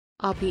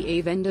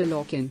RPA vendor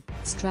lock-in,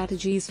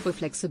 strategies for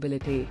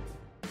flexibility.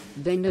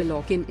 Vendor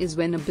lock-in is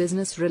when a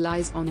business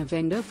relies on a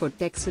vendor for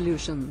tech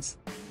solutions.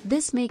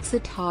 This makes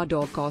it hard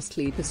or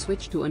costly to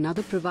switch to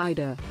another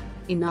provider.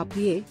 In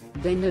RPA,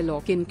 vendor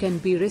lock-in can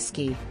be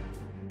risky.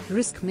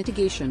 Risk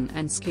mitigation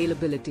and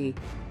scalability.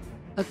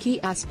 A key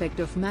aspect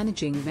of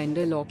managing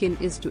vendor lock-in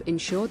is to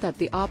ensure that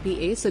the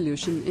RPA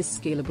solution is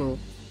scalable.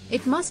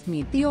 It must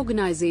meet the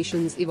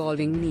organization's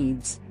evolving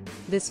needs.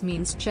 This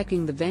means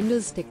checking the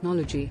vendor's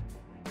technology.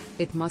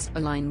 It must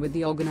align with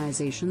the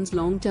organization's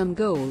long-term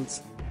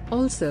goals.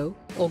 Also,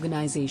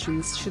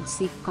 organizations should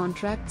seek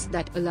contracts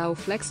that allow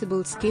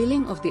flexible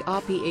scaling of the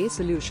RPA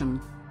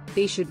solution.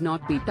 They should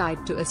not be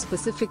tied to a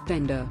specific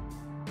vendor.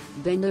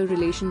 Vendor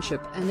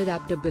relationship and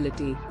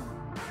adaptability.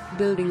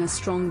 Building a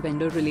strong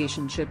vendor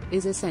relationship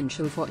is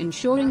essential for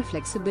ensuring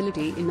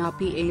flexibility in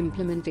RPA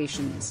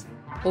implementations.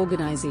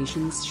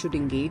 Organizations should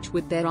engage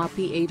with their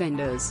RPA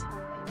vendors.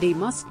 They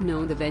must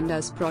know the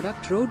vendor's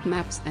product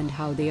roadmaps and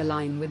how they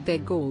align with their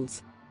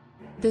goals.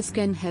 This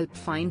can help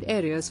find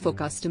areas for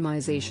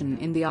customization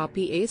in the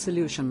RPA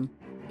solution.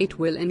 It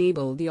will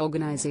enable the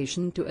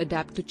organization to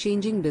adapt to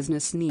changing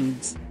business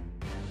needs.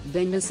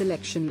 Vendor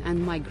selection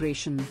and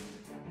migration.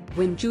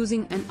 When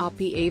choosing an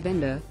RPA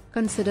vendor,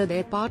 consider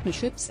their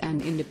partnerships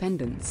and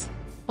independence.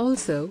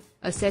 Also,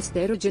 assess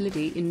their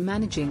agility in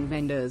managing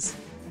vendors.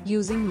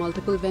 Using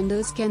multiple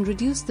vendors can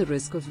reduce the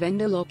risk of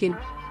vendor lock-in.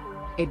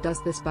 It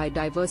does this by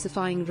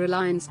diversifying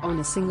reliance on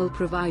a single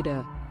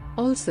provider.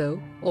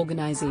 Also,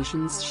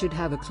 organizations should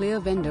have a clear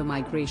vendor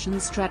migration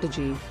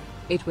strategy.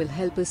 It will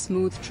help a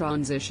smooth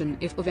transition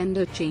if a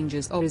vendor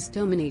changes or is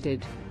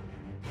terminated.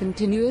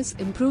 Continuous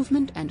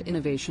improvement and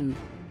innovation.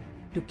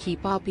 To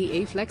keep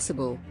RPA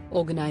flexible,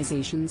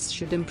 organizations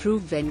should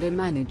improve vendor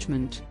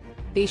management.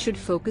 They should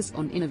focus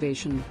on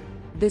innovation.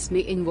 This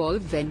may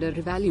involve vendor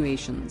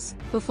evaluations,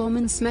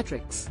 performance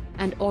metrics,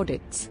 and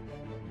audits.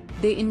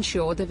 They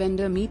ensure the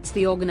vendor meets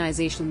the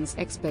organization's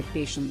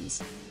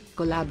expectations.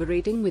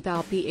 Collaborating with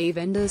RPA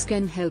vendors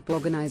can help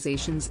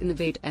organizations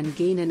innovate and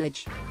gain an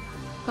edge.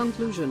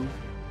 Conclusion.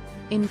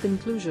 In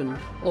conclusion,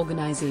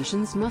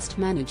 organizations must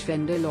manage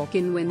vendor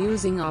lock-in when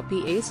using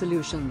RPA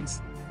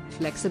solutions.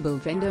 Flexible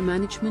vendor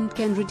management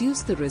can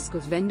reduce the risk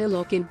of vendor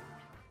lock-in.